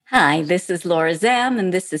Hi, this is Laura Zam,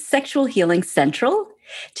 and this is Sexual Healing Central.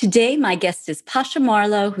 Today, my guest is Pasha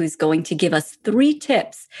Marlowe, who's going to give us 3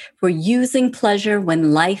 tips for using pleasure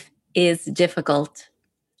when life is difficult.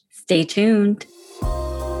 Stay tuned.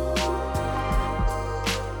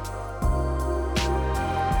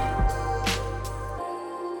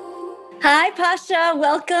 Hi, Pasha.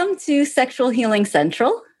 Welcome to Sexual Healing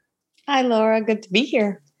Central. Hi, Laura. Good to be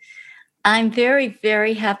here. I'm very,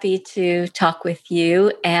 very happy to talk with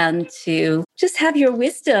you and to just have your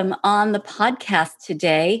wisdom on the podcast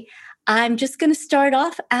today. I'm just going to start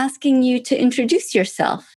off asking you to introduce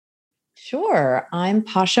yourself. Sure. I'm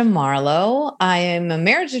Pasha Marlowe. I am a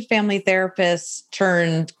marriage and family therapist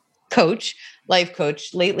turned coach, life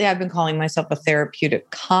coach. Lately, I've been calling myself a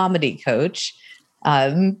therapeutic comedy coach,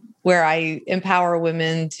 where I empower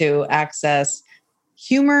women to access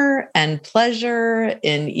humor and pleasure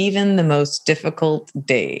in even the most difficult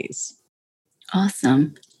days.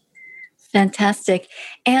 Awesome. Fantastic.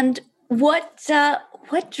 And what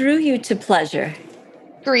drew you to pleasure?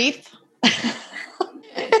 Grief.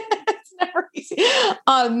 It's never easy.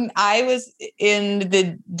 I was in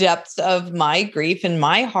the depths of my grief in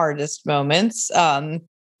my hardest moments. A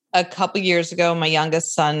couple years ago, my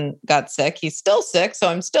youngest son got sick. He's still sick, so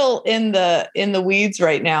I'm still in the weeds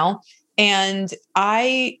right now. And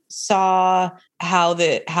I saw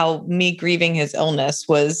how me grieving his illness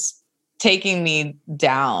was taking me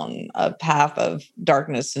down a path of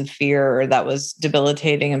darkness and fear that was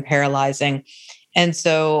debilitating and paralyzing. And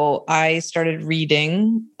so I started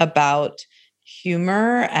reading about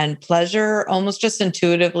humor and pleasure, almost just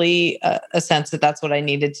intuitively, a sense that that's what I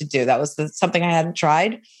needed to do. That was something I hadn't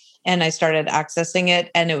tried. And I started accessing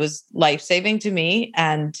it, and it was life-saving to me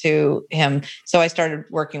and to him. So I started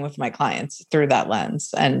working with my clients through that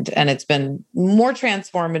lens. And it's been more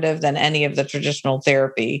transformative than any of the traditional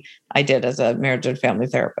therapy I did as a marriage and family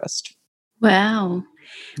therapist. Wow.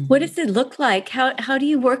 What does it look like? How do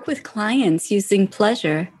you work with clients using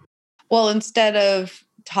pleasure? Well, instead of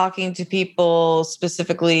talking to people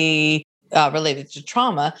specifically related to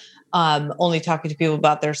trauma, only talking to people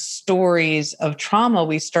about their stories of trauma,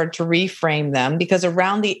 we start to reframe them, because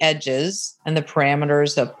around the edges and the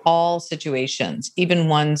parameters of all situations, even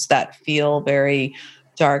ones that feel very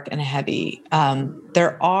dark and heavy,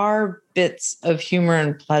 there are bits of humor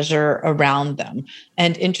and pleasure around them.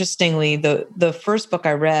 And interestingly, the first book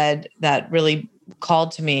I read that really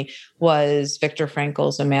called to me was Viktor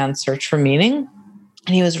Frankl's A Man's Search for Meaning.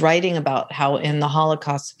 And he was writing about how in the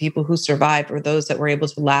Holocaust, the people who survived were those that were able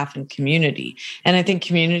to laugh in community. And I think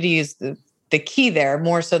community is the key there,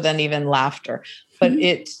 more so than even laughter. But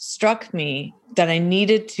it struck me that I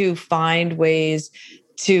needed to find ways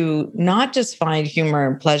to not just find humor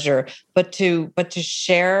and pleasure, but to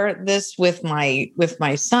share this with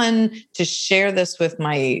my son, to share this with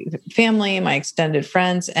my family, my extended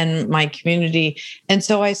friends, and my community. And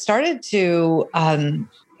so I started to,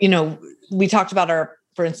 we talked about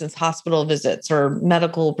for instance, hospital visits or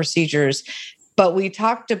medical procedures, but we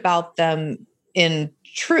talked about them in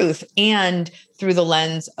truth and through the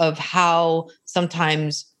lens of how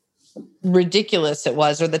sometimes ridiculous it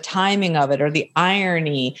was, or the timing of it, or the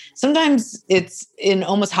irony. Sometimes it's in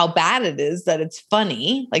almost how bad it is that it's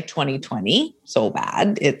funny, like 2020, so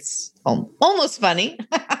bad. It's almost funny.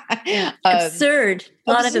 Absurd.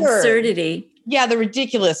 A lot of absurdity. Yeah, the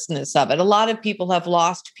ridiculousness of it. A lot of people have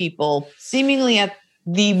lost people seemingly at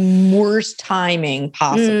the worst timing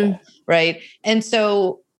possible, right? And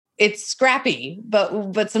so it's scrappy,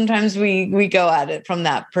 but sometimes we go at it from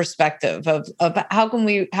that perspective of how can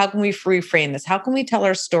we reframe this? How can we tell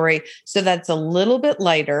our story so that it's a little bit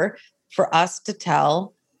lighter for us to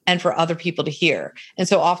tell and for other people to hear? And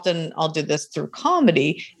so often I'll do this through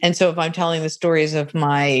comedy. And so if I'm telling the stories of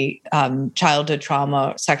my childhood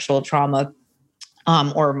trauma, sexual trauma,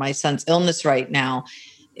 or my son's illness right now,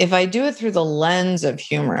 if I do it through the lens of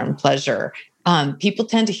humor and pleasure, people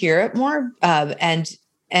tend to hear it more, and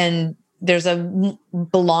there's a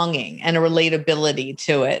belonging and a relatability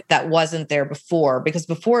to it that wasn't there before, because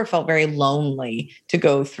before it felt very lonely to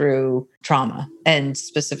go through trauma and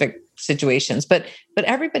specific situations. But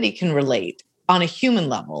everybody can relate on a human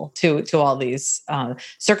level to all these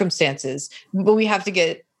circumstances. But we have to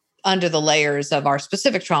get under the layers of our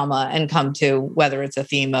specific trauma and come to whether it's a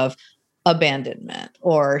theme of abandonment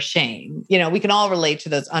or shame. We can all relate to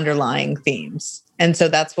those underlying themes. And so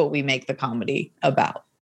that's what we make the comedy about.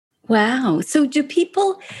 Wow. So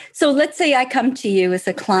let's say I come to you as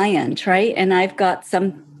a client, right? And I've got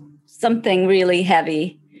something really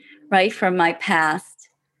heavy, right, from my past.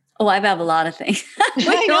 Oh, I have a lot of things.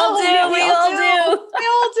 We all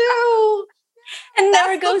do. And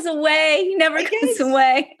never goes away. Never goes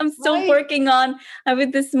away. I'm still working on,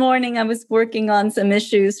 this morning, I was working on some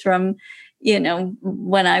issues from,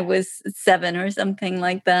 when I was 7 or something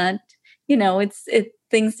like that.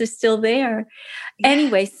 Things are still there. Yeah.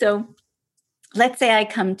 Anyway, so let's say I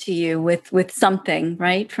come to you with something,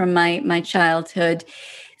 right, from my childhood.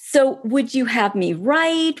 So would you have me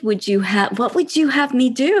write? What would you have me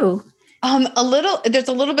do? There's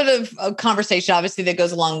a little bit of a conversation, obviously, that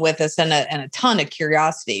goes along with this and a ton of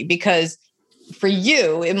curiosity, because for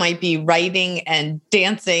you, it might be writing and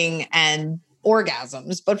dancing and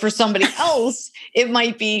orgasms, but for somebody else, it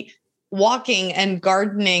might be walking and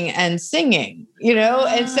gardening and singing,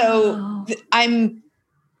 And so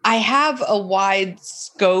I have a wide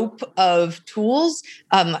scope of tools.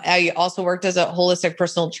 I also worked as a holistic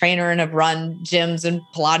personal trainer and have run gyms and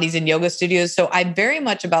Pilates and yoga studios. So I'm very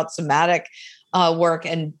much about somatic work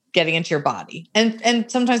and getting into your body.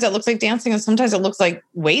 And sometimes that looks like dancing and sometimes it looks like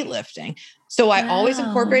weightlifting. So I always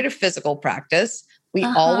incorporate a physical practice. We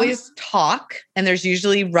always talk, and there's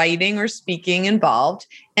usually writing or speaking involved,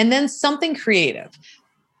 and then something creative.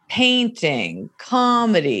 Painting,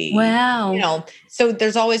 comedy. Wow. So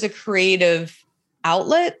there's always a creative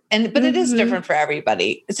outlet, but it is different for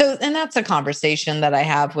everybody. So, and that's a conversation that I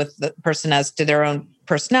have with the person as to their own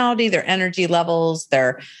personality, their energy levels,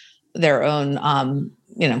 their own,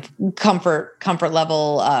 comfort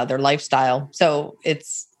level, their lifestyle. So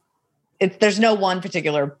there's no one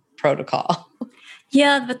particular protocol.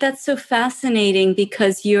 Yeah, but that's so fascinating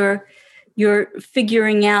because you're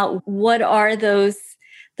figuring out what are those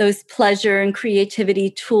pleasure and creativity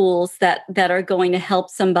tools that are going to help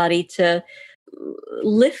somebody to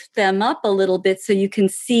lift them up a little bit so you can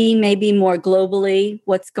see maybe more globally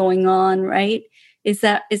what's going on, right? Is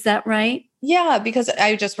that right? Yeah, because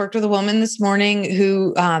I just worked with a woman this morning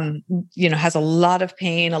who, has a lot of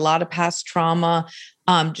pain, a lot of past trauma,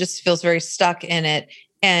 just feels very stuck in it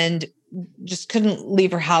and just couldn't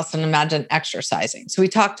leave her house and imagine exercising. So we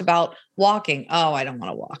talked about walking. Oh, I don't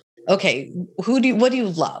want to walk. Okay. What do you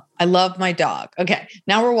love? I love my dog. Okay.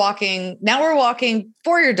 Now we're walking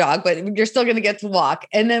for your dog, but you're still going to get to walk.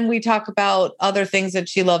 And then we talk about other things that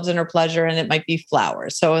she loves in her pleasure. And it might be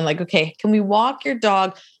flowers. So I'm like, okay, can we walk your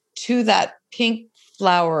dog to that pink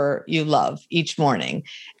flower you love each morning?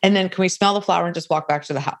 And then can we smell the flower and just walk back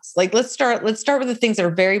to the house? Like, let's start with the things that are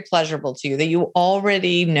very pleasurable to you that you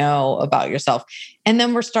already know about yourself. And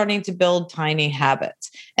then we're starting to build tiny habits.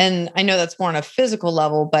 And I know that's more on a physical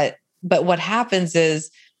level, but what happens is,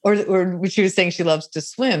 or she was saying she loves to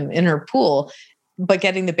swim in her pool, but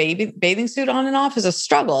getting the bathing suit on and off is a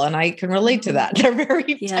struggle. And I can relate to that. They're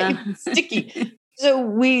very tight and sticky. So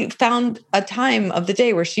we found a time of the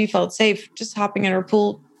day where she felt safe just hopping in her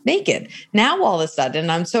pool naked. Now, all of a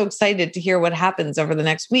sudden, I'm so excited to hear what happens over the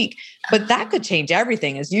next week, but that could change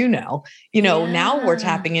everything, as you know. Now we're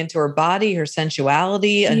tapping into her body, her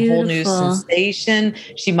sensuality, a whole new sensation.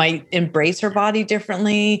 She might embrace her body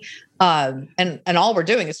differently. And all we're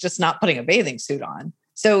doing is just not putting a bathing suit on.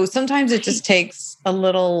 So sometimes it just takes a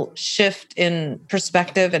little shift in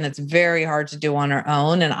perspective, and it's very hard to do on our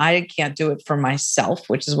own. And I can't do it for myself,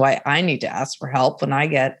 which is why I need to ask for help when I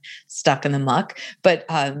get stuck in the muck. But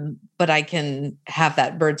I can have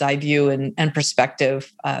that bird's eye view and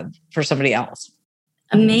perspective for somebody else.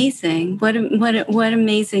 Amazing! What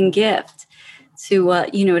amazing gift to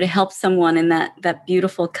to help someone in that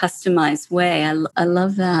beautiful, customized way. I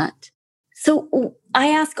love that. So I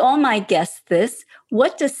ask all my guests this.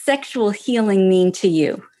 What does sexual healing mean to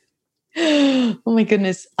you? Oh my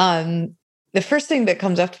goodness. The first thing that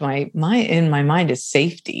comes up to my mind is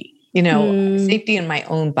safety. Safety in my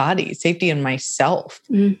own body, safety in myself.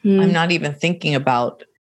 Mm-hmm. I'm not even thinking about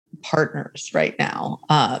partners right now.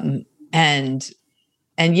 And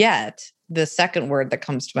yet the second word that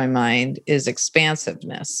comes to my mind is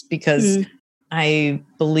expansiveness, because I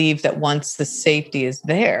believe that once the safety is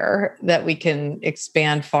there, that we can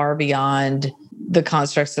expand far beyond the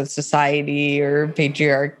constructs of society or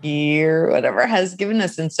patriarchy or whatever has given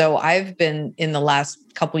us. And so I've been, in the last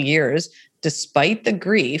couple of years, despite the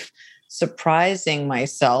grief, surprising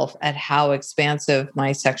myself at how expansive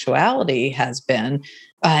my sexuality has been,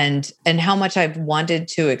 and how much I've wanted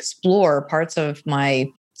to explore parts of my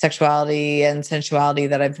sexuality and sensuality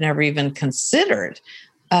that I've never even considered.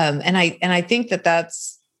 And I think that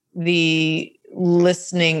that's the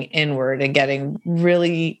listening inward and getting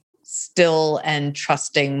really still and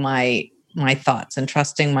trusting my thoughts and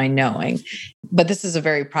trusting my knowing. But this is a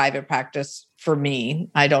very private practice for me.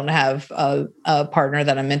 I don't have a partner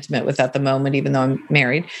that I'm intimate with at the moment, even though I'm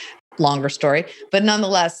married. Longer story. But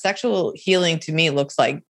nonetheless, sexual healing to me looks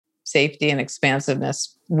like safety and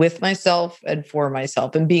expansiveness with myself and for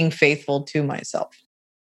myself and being faithful to myself.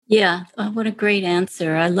 Yeah. Oh, what a great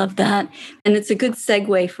answer. I love that. And it's a good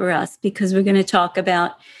segue for us because we're going to talk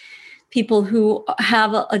about people who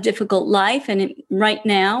have a difficult life right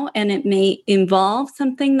now, and it may involve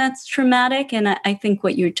something that's traumatic. And I think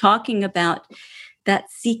what you're talking about,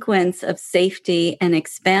 that sequence of safety and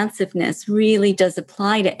expansiveness, really does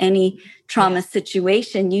apply to any trauma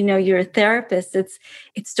situation. You know, you're a therapist.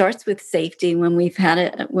 It starts with safety when we've had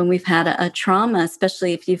a trauma,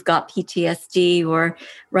 especially if you've got PTSD or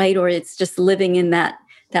it's just living in that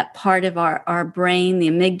part of our brain, the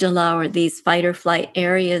amygdala, or these fight or flight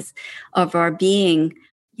areas of our being.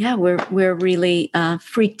 Yeah, we're really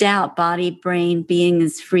freaked out. Body, brain, being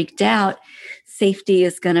is freaked out. Safety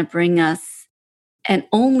is going to bring us, and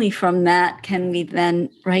only from that can we then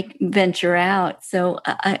venture out. So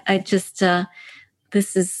I just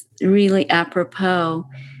this is really apropos.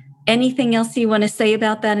 Anything else you want to say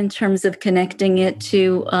about that in terms of connecting it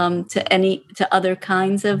to other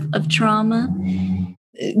kinds of trauma?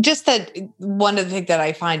 Just that one of the things that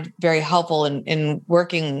I find very helpful in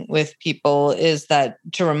working with people is that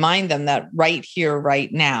to remind them that right here,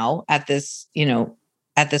 right now, at this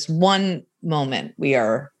one moment, we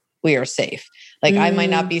are safe. Like I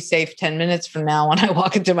might not be safe 10 minutes from now when I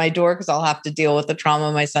walk into my door because I'll have to deal with the trauma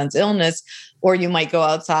of my son's illness, or you might go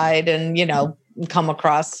outside and, come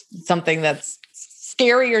across something that's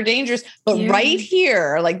scary or dangerous, but right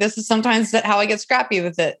here, like this is sometimes how I get scrappy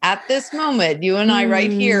with it. At this moment, you and I right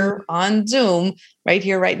here on Zoom, right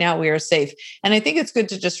here, right now, we are safe. And I think it's good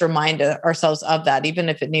to just remind ourselves of that, even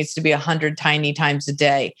if it needs to be 100 tiny times a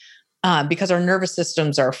day, because our nervous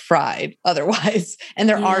systems are fried otherwise. And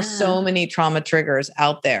there are so many trauma triggers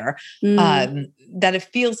out there that it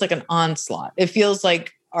feels like an onslaught. It feels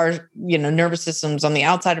like our, nervous systems on the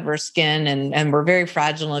outside of our skin, and we're very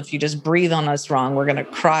fragile. If you just breathe on us wrong, we're going to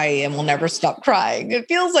cry and we'll never stop crying. It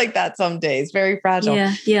feels like that some days, very fragile.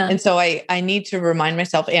 Yeah. And so I need to remind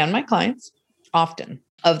myself and my clients often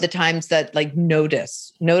of the times that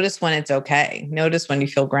notice when it's okay. Notice when you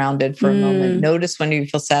feel grounded for a moment. Notice when you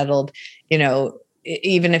feel settled,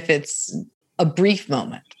 even if it's a brief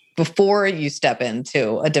moment. Before you step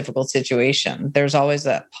into a difficult situation, there's always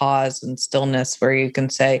that pause and stillness where you can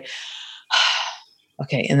say,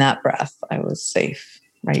 okay, in that breath, I was safe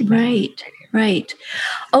right now. Right.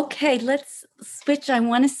 Okay, let's switch. I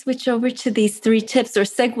want to switch over to these 3 tips, or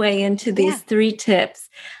segue into these 3 tips.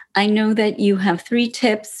 I know that you have 3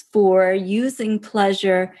 tips for using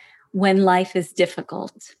pleasure when life is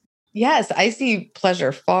difficult. Yes, I see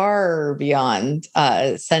pleasure far beyond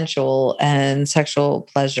sensual and sexual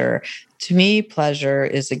pleasure. To me, pleasure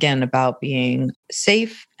is, again, about being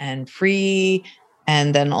safe and free,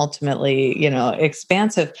 and then ultimately,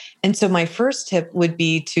 expansive. And so my first tip would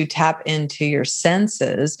be to tap into your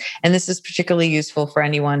senses. And this is particularly useful for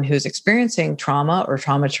anyone who's experiencing trauma or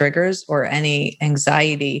trauma triggers or any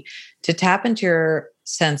anxiety, to tap into your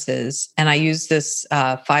senses. And I use this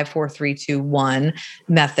 5, 4, 3, 2, 1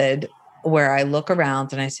 method where I look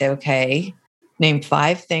around and I say, okay, name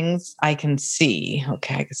 5 things I can see.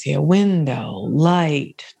 Okay, I can see a window,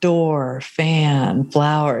 light, door, fan,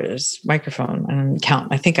 flowers, microphone. I don't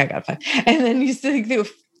count. I think I got 5. And then you think of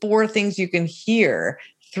 4 things you can hear,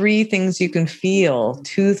 3 things you can feel,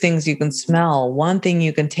 2 things you can smell, 1 thing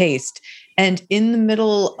you can taste. And in the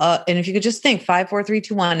middle, and if you could just think 5, 4, 3,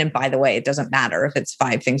 2, 1, and by the way, it doesn't matter if it's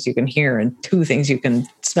 5 things you can hear and 2 things you can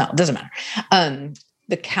smell, it doesn't matter.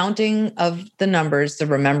 The counting of the numbers, the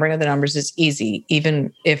remembering of the numbers is easy,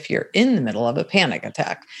 even if you're in the middle of a panic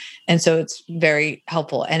attack. And so it's very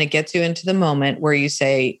helpful. And it gets you into the moment where you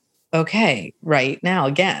say, okay, right now,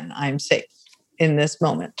 again, I'm safe in this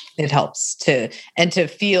moment. It helps to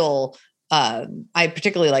feel. I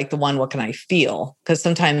particularly like the one, what can I feel? Because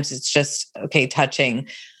sometimes it's just, okay, touching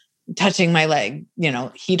my leg,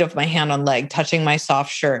 heat of my hand on leg, touching my soft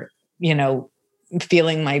shirt,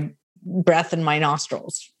 feeling my breath in my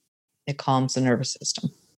nostrils. It calms the nervous system.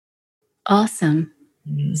 Awesome.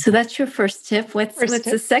 So that's your first tip. What's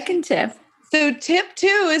the second tip? So tip 2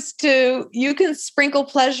 is you can sprinkle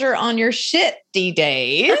pleasure on your shitty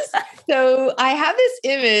days. So I have this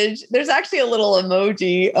image. There's actually a little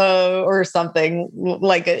emoji or something,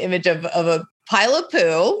 like an image of a pile of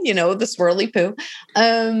poo, the swirly poo,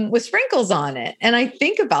 with sprinkles on it. And I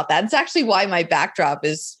think about that. It's actually why my backdrop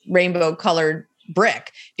is rainbow colored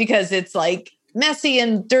brick, because it's like messy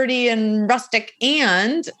and dirty and rustic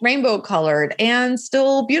and rainbow colored and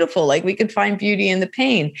still beautiful. Like we could find beauty in the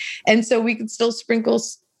pain. And so we could still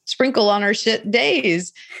sprinkle on our shit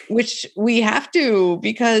days, which we have to,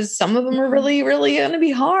 because some of them are really, really going to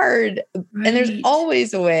be hard. Right. And there's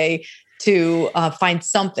always a way to find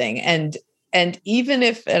something. And even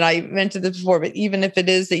if, and I mentioned this before, but even if it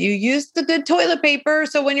is that you use the good toilet paper,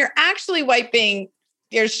 so when you're actually wiping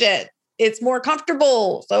your shit, it's more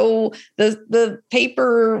comfortable. So the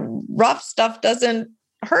paper rough stuff doesn't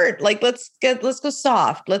hurt. Like, let's go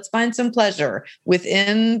soft. Let's find some pleasure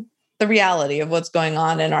within the reality of what's going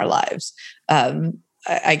on in our lives.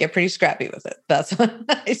 I get pretty scrappy with it. That's when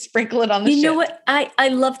I sprinkle it on the shit. You know what? I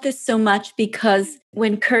love this so much because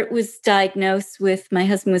when Kurt was my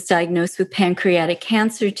husband was diagnosed with pancreatic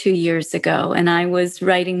cancer 2 years ago, and I was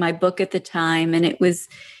writing my book at the time, and it was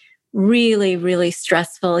really, really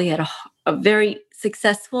stressful. He had a very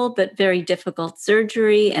successful but very difficult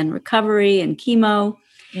surgery and recovery and chemo.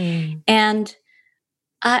 And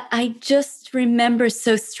I just remember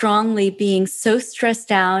so strongly being so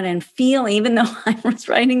stressed out and feeling, even though I was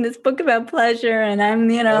writing this book about pleasure and I'm,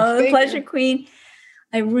 the pleasure queen,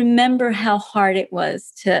 I remember how hard it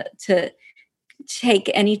was to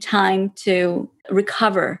take any time to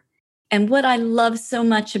recover. And what I love so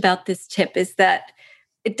much about this tip is that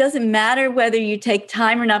it doesn't matter whether you take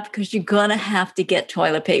time or not, because you're going to have to get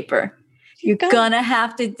toilet paper. You're going to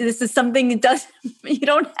have to, this is something that you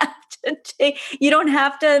don't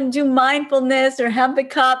have to do mindfulness or have the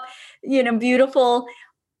cup, beautiful,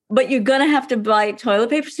 but you're going to have to buy toilet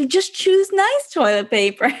paper. So just choose nice toilet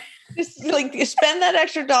paper. Just like spend that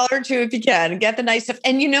extra $1 or $2 if you can and get the nice stuff.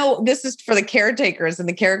 And this is for the caretakers and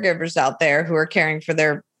the caregivers out there who are caring for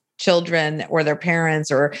their children or their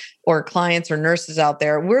parents or clients or nurses out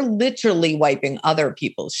there. We're literally wiping other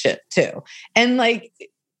people's shit too. And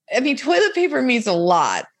toilet paper means a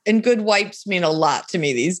lot, and good wipes mean a lot to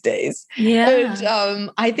me these days. Yeah.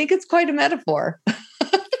 And I think it's quite a metaphor.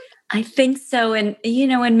 I think so. And,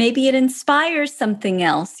 and maybe it inspires something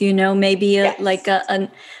else, maybe like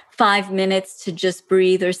a 5 minutes to just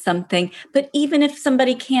breathe or something. But even if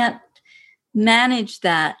somebody can't manage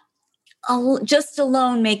that, just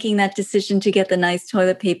alone making that decision to get the nice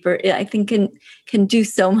toilet paper, I think can do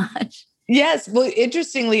so much. Yes. Well,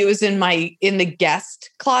 interestingly, it was in the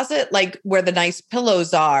guest closet, like where the nice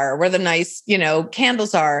pillows are, where the nice,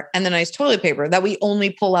 candles are, and the nice toilet paper that we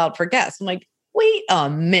only pull out for guests. I'm like, wait a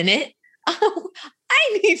minute. Oh,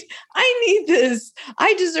 I need this.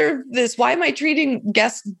 I deserve this. Why am I treating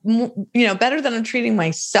guests, better than I'm treating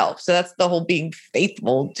myself? So that's the whole being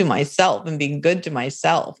faithful to myself and being good to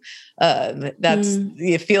myself.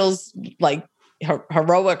 It feels like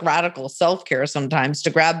heroic, radical self-care sometimes to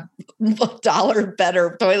grab $1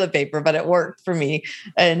 better toilet paper, but it worked for me.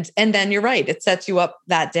 And then you're right. It sets you up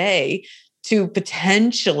that day to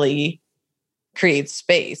potentially create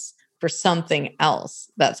space for something else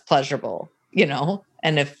that's pleasurable,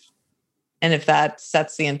 and if that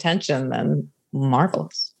sets the intention, then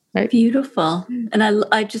marvelous. Right? Beautiful. And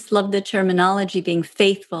I just love the terminology, being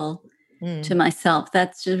faithful to myself.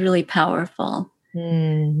 That's just really powerful.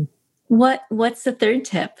 What's the third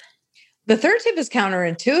tip? The third tip is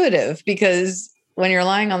counterintuitive, because when you're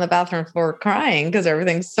lying on the bathroom floor crying because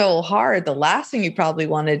everything's so hard, the last thing you probably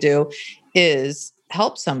want to do is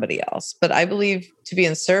help somebody else. But I believe to be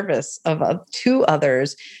in service to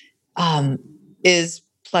others is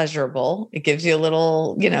pleasurable. It gives you a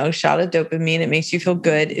little, shot of dopamine. It makes you feel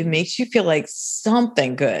good. It makes you feel like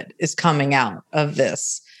something good is coming out of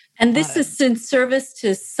this. And this is in service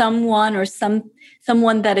to someone or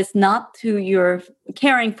someone that is not who you're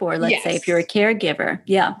caring for. Let's say if you're a caregiver.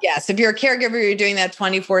 Yeah. Yes. If you're a caregiver, you're doing that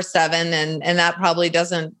 24/7, and that probably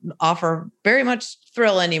doesn't offer very much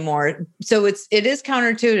thrill anymore. So it is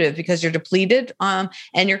counterintuitive because you're depleted and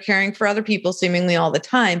you're caring for other people seemingly all the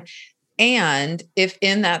time. And if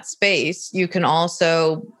in that space, you can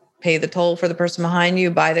also pay the toll for the person behind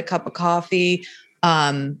you, buy the cup of coffee,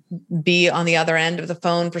 be on the other end of the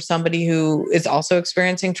phone for somebody who is also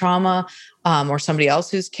experiencing trauma, or somebody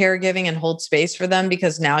else who's caregiving, and hold space for them,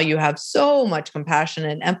 because now you have so much compassion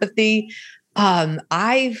and empathy.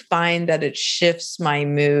 I find that it shifts my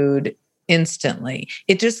mood instantly.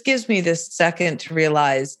 It just gives me this second to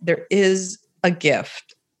realize there is a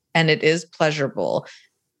gift, and it is pleasurable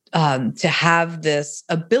to have this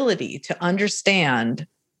ability to understand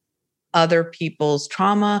other people's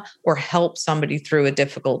trauma or help somebody through a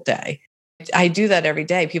difficult day. I do that every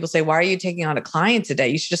day. People say, why are you taking on a client today?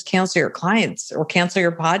 You should just cancel your clients or cancel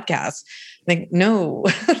your podcast. Like, no,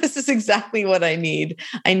 this is exactly what I need.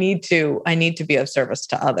 I need to be of service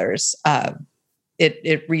to others.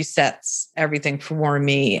 It resets everything for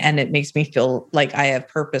me, and it makes me feel like I have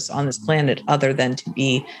purpose on this planet other than to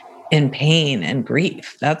be in pain and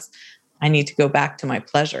grief. I need to go back to my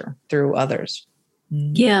pleasure through others.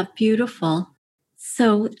 Yeah, beautiful.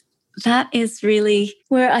 So that is really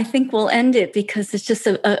where I think we'll end it, because it's just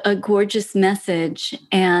a gorgeous message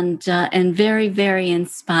and very, very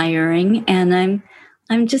inspiring. And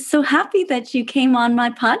I'm just so happy that you came on my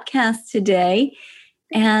podcast today.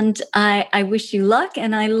 And I wish you luck,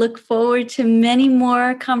 and I look forward to many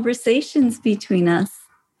more conversations between us.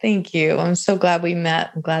 Thank you. I'm so glad we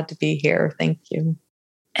met. I'm glad to be here. Thank you.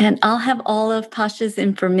 And I'll have all of Pasha's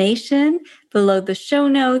information below the show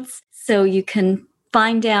notes, so you can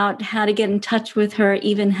find out how to get in touch with her,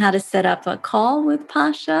 even how to set up a call with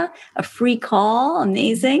Pasha, a free call.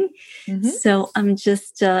 Amazing. Mm-hmm. So I'm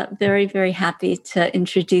just very, very happy to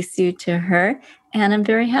introduce you to her. And I'm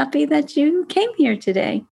very happy that you came here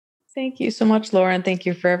today. Thank you so much, Laura. And thank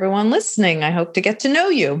you for everyone listening. I hope to get to know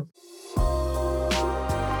you.